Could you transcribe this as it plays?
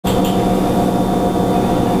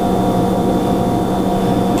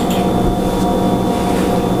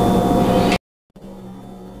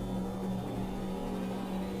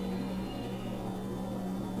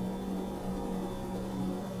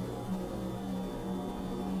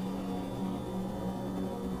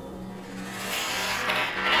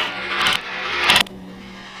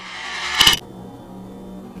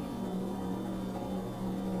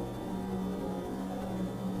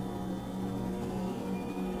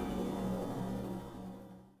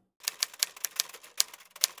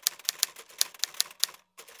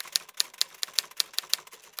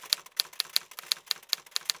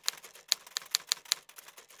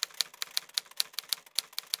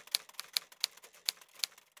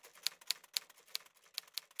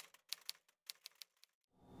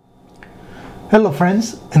Hello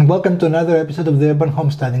friends, and welcome to another episode of the Urban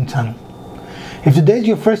Homesteading channel. If today is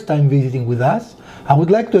your first time visiting with us, I would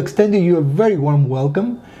like to extend to you a very warm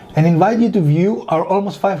welcome and invite you to view our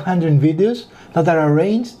almost 500 videos that are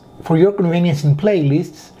arranged for your convenience in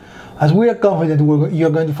playlists, as we are confident you're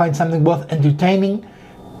going to find something both entertaining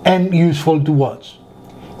and useful to watch.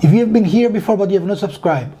 If you have been here before but you have not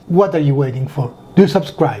subscribed, what are you waiting for? Do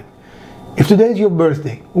subscribe. If today is your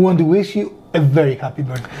birthday, we want to wish you a very happy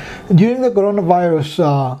birthday. During the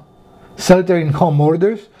coronavirus shelter-in-home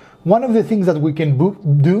orders, one of the things that we can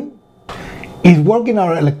do is work in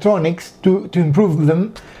our electronics to improve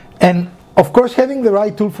them, and of course having the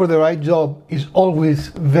right tool for the right job is always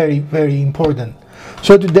very important.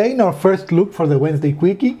 So today, in our first look for the Wednesday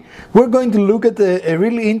Quickie, we're going to look at a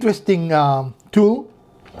really interesting tool.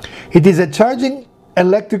 It is a charging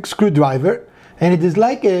electric screwdriver, and it is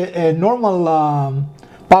like a normal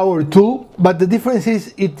power tool, but the difference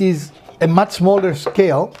is it is a much smaller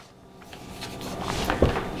scale.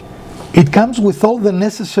 It comes with all the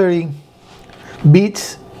necessary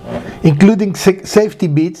bits, including safety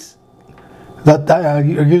bits that are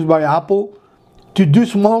used by Apple to do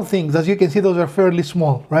small things. As you can see, those are fairly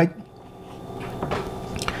small, right?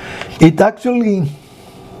 It actually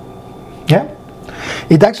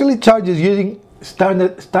charges using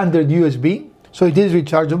standard USB, so it is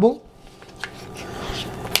rechargeable.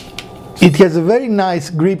 It has a very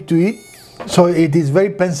nice grip to it, so it is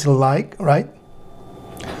very pencil-like, right?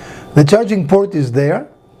 The charging port is there.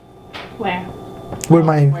 Where?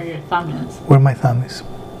 Where your thumb is. Where my thumb is.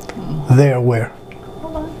 There, where?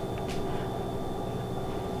 Hold on.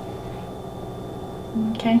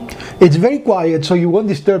 Okay. It's very quiet, so you won't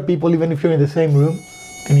disturb people even if you're in the same room.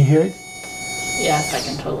 Can you hear it? Yes, I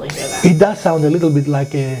can totally hear that. It does sound a little bit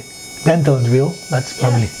like a dental drill. That's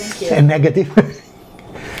probably a negative.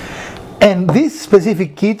 And these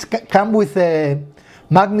specific kits come with a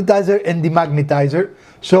magnetizer and demagnetizer,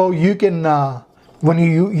 so you can, when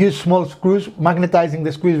you use small screws, magnetizing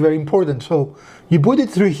the screw is very important. So you put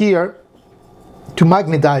it through here to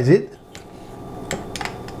magnetize it,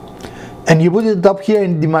 and you put it up here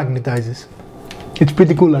and it demagnetizes. It's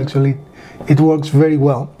pretty cool actually. It works very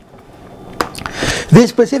well.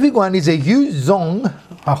 This specific one is a Yun Zhong,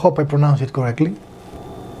 I hope I pronounce it correctly.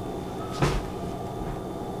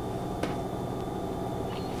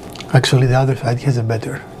 Actually, the other side has a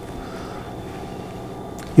better.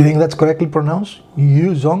 You think that's correctly pronounced?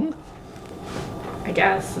 Yun Zhong? I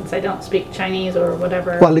guess, since I don't speak Chinese or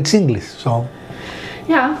whatever. Well, it's English, so.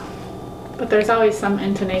 Yeah, but there's always some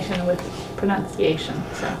intonation with pronunciation,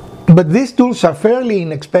 so. But these tools are fairly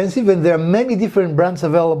inexpensive, and there are many different brands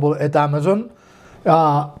available at Amazon.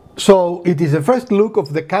 So it is a first look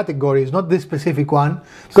of the categories, not this specific one,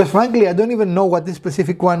 because frankly I don't even know what this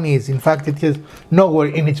specific one is. In fact, it has nowhere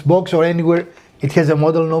in its box or anywhere it has a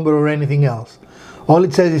model number or anything else. All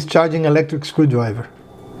it says is charging electric screwdriver,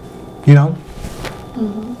 you know.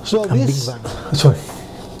 So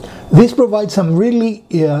this provides some really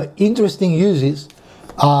interesting uses.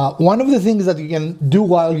 One of the things that you can do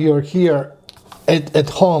while you're here at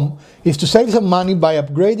home is to save some money by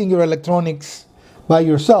upgrading your electronics by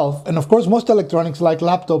yourself. And of course, most electronics like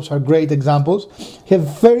laptops are great examples,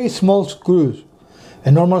 have very small screws.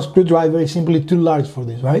 A normal screwdriver is simply too large for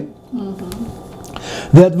this, right?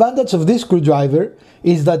 The advantage of this screwdriver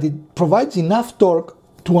is that it provides enough torque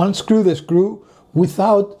to unscrew the screw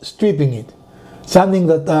without stripping it. Something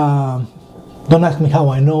that, don't ask me how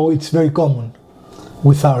I know, it's very common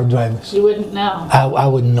with our drivers. You wouldn't know. I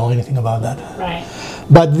wouldn't know anything about that. Right.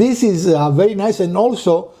 But this is very nice, and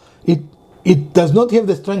also it does not have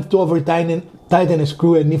the strength to tighten a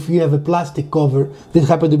screw, and if you have a plastic cover, this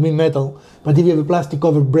happens to be metal, but if you have a plastic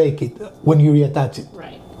cover, break it when you reattach it.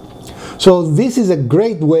 Right. So this is a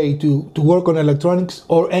great way to work on electronics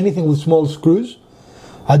or anything with small screws.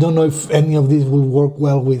 I don't know if any of these will work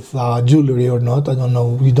well with jewelry or not. I don't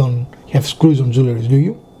know. You don't have screws on jewelry, do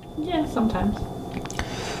you? Yeah, sometimes.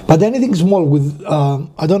 But anything small with,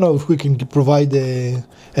 I don't know if we can provide a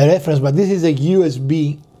reference, but this is a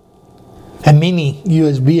USB, a mini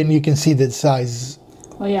USB, and you can see the size.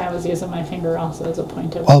 Well, yeah, I was using my finger also as a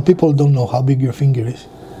pointer. Well, people don't know how big your finger is.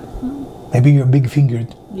 Maybe you're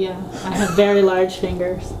big-fingered. Yeah, I have very large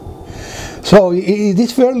fingers. So it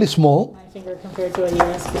is fairly small. My finger compared to a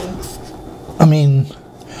USB. I mean,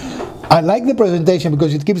 I like the presentation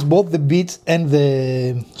because it keeps both the bits and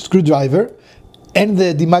the screwdriver and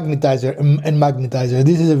the demagnetizer and magnetizer.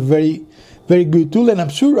 This is a very good tool, and I'm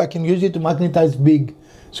sure I can use it to magnetize bigger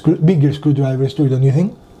screwdrivers too, don't you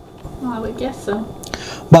think? Well, I would guess so.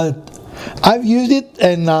 But I've used it,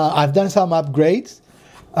 and I've done some upgrades.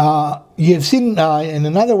 You have seen in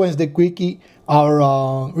another Wednesday Quickie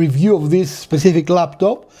our review of this specific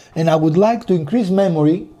laptop, and I would like to increase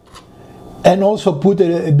memory and also put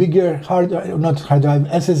a bigger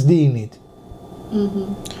SSD in it.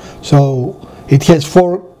 So it has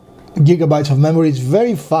 4 gigabytes of memory. It's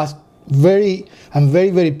very fast. I'm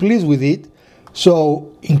very pleased with it.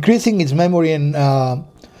 So increasing its memory and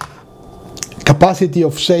capacity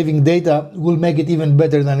of saving data will make it even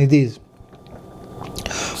better than it is.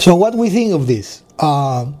 So what we think of this?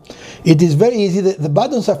 It is very easy. The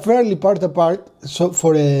buttons are fairly part apart. So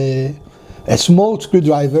for a small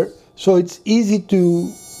screwdriver, so it's easy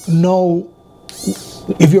to know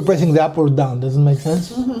if you're pressing the up or down. Does it make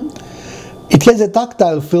sense? It has a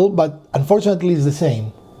tactile feel, but unfortunately it's the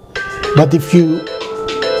same. But if you...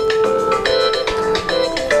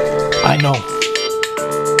 I know.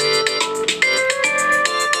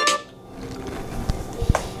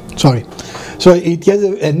 Sorry. So it has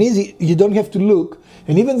an easy... You don't have to look.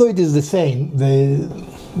 And even though it is the same,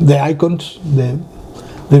 the icons, the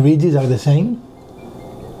ridges are the same.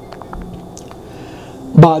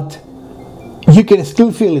 But you can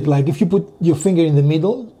still feel it. Like if you put your finger in the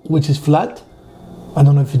middle, which is flat. I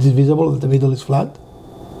don't know if it is visible that the middle is flat.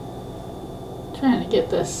 Trying to get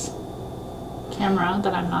this camera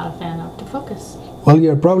that I'm not a fan of to focus. Well,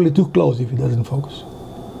 you're probably too close if it doesn't focus.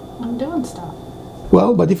 I'm doing stuff.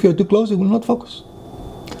 Well, but if you're too close, it will not focus.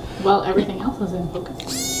 Well, everything else is in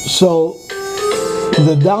focus. So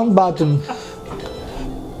the down button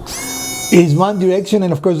is one direction,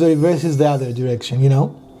 and of course the reverse is the other direction, you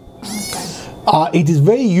know. Okay. It is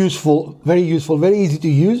very useful, very easy to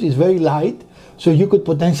use. It's very light, so you could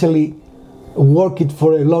potentially work it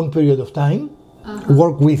for a long period of time.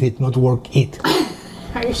 Work with it, not work it.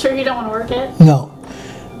 Are you sure you don't want to work it? No.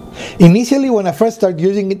 Initially, when I first started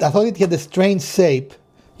using it, I thought it had a strange shape,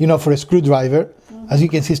 you know, for a screwdriver. As you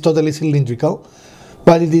can see, it's totally cylindrical,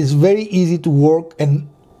 but it is very easy to work and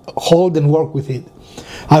hold and work with it.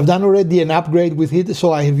 I've done already an upgrade with it,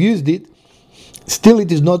 so I have used it. Still,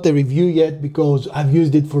 it is not a review yet because I've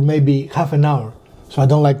used it for maybe half an hour, so I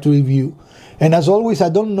don't like to review. And as always, I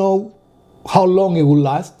don't know how long it will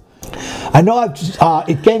last. I know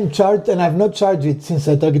it came charged, and I've not charged it since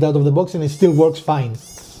I took it out of the box, and it still works fine.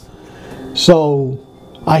 So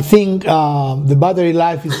I think the battery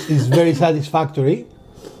life is very satisfactory.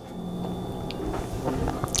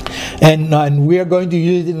 And we are going to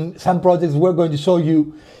use it in some projects we're going to show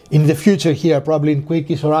you in the future here, probably in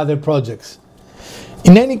Quickies or other projects.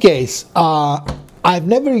 In any case, I've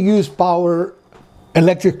never used power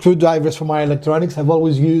electric screwdrivers for my electronics. I've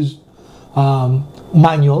always used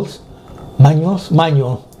manual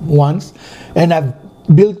ones, and I've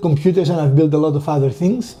built computers and I've built a lot of other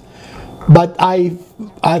things. But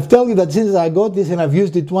I've told you that since I got this and I've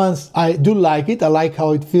used it once, I do like it. I like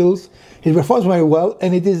how it feels. It performs very well,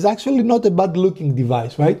 and it is actually not a bad looking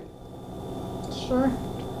device, right? Sure.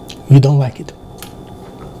 You don't like it?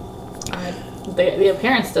 The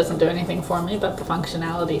appearance doesn't do anything for me, but the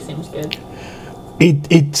functionality seems good.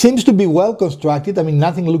 It seems to be well constructed. I mean,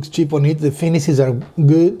 nothing looks cheap on it. The finishes are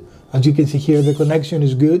good. As you can see here, the connection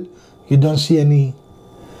is good. You don't see any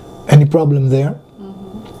problem there.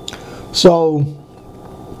 So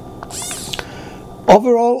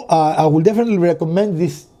overall, I would definitely recommend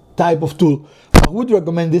this type of tool. I would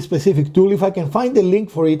recommend this specific tool. If I can find a link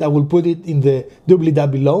for it, I will put it in the doobly-da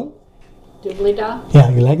below. Doobly-da? Yeah,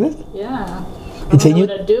 you like that? Yeah. It's I don't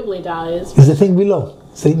know what a doobly-da is. It's the thing below.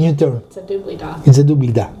 It's a new term. It's a doobly-da. It's a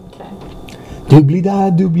doobly-da. Okay. Doobly-da,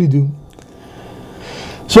 doobly-doo.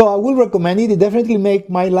 So I will recommend it. It definitely make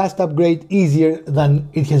my last upgrade easier than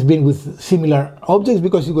it has been with similar objects,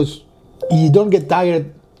 because you don't get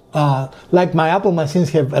tired. Like my Apple machines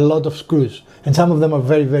have a lot of screws, and some of them are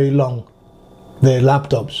very long, the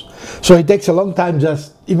laptops. So it takes a long time,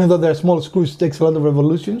 just even though they're small screws, it takes a lot of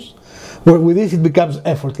revolutions. But with this, it becomes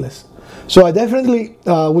effortless. So I definitely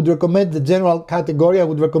would recommend the general category. I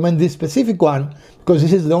would recommend this specific one because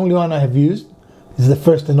this is the only one I have used. This is the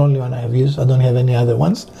first and only one I have used. I don't have any other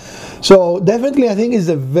ones. So definitely, I think it's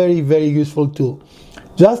a very useful tool.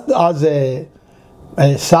 Just as a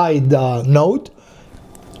side note,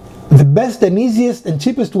 the best and easiest and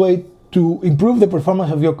cheapest way to improve the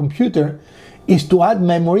performance of your computer is to add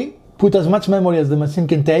memory, put as much memory as the machine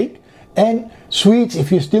can take, and switch,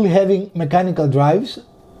 if you're still having mechanical drives,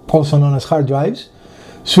 also known as hard drives,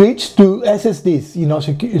 switch to SSDs, you know,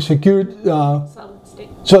 secured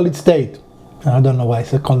solid state. I don't know why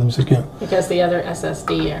I call them secure. Because the other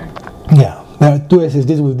SSD are... Yeah, there are two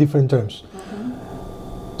SSDs with different terms.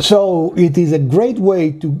 So it is a great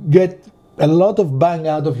way to get a lot of bang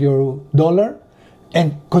out of your dollar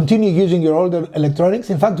and continue using your older electronics.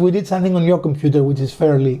 In fact, we did something on your computer which is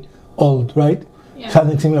fairly old, right? Yeah.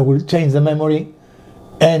 Something similar will change the memory.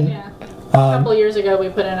 And Yeah. A couple years ago, we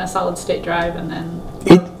put in a solid state drive, and then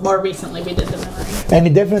more recently, we did the memory. And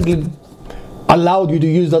it definitely allowed you to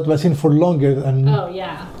use that machine for longer. And Oh,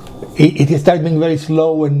 yeah. it started being very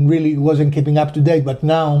slow and really wasn't keeping up to date. But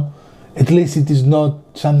now, at least it is not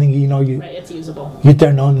something, Right, it's usable. you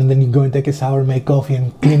turn on and then you go and take a shower, make coffee,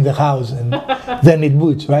 and clean the house, and then it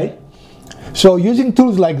boots, right? So using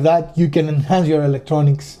tools like that, you can enhance your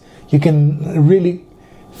electronics. You can really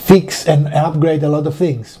fix and upgrade a lot of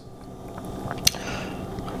things.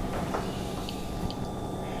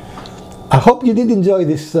 I hope you did enjoy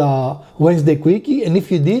this Wednesday quickie, and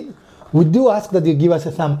if you did, we do ask that you give us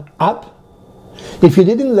a thumb up. If you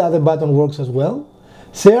didn't, the other button works as well.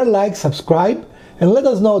 Share, like, subscribe, and let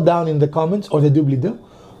us know down in the comments or the doobly-doo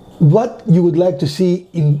what you would like to see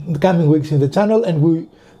in the coming weeks in the channel, and we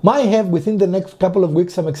might have within the next couple of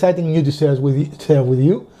weeks some exciting news to share with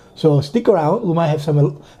you. So stick around. We might have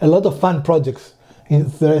a lot of fun projects in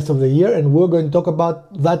the rest of the year, and we're going to talk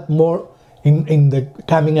about that more in the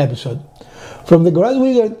coming episode. From the Garage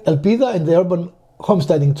Wizard Elpida and the Urban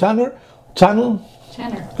Homesteading channel.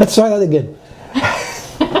 Let's try that again.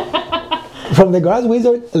 From the Garage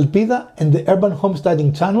Wizard Elpida and the Urban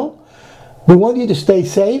Homesteading channel, we want you to stay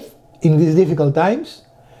safe in these difficult times.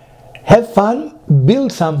 Have fun,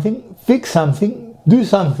 build something, fix something, do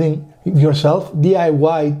something yourself,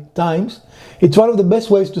 DIY times. It's one of the best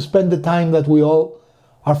ways to spend the time that we all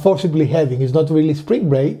are forcibly having. It's not really spring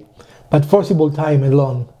break, but forcible time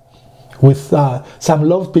alone with some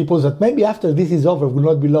loved people that maybe after this is over will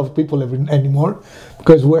not be loved people anymore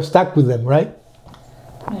because we're stuck with them, right?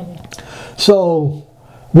 Maybe. So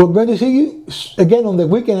we're going to see you again on the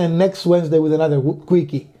weekend and next Wednesday with another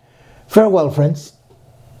quickie. Farewell, friends.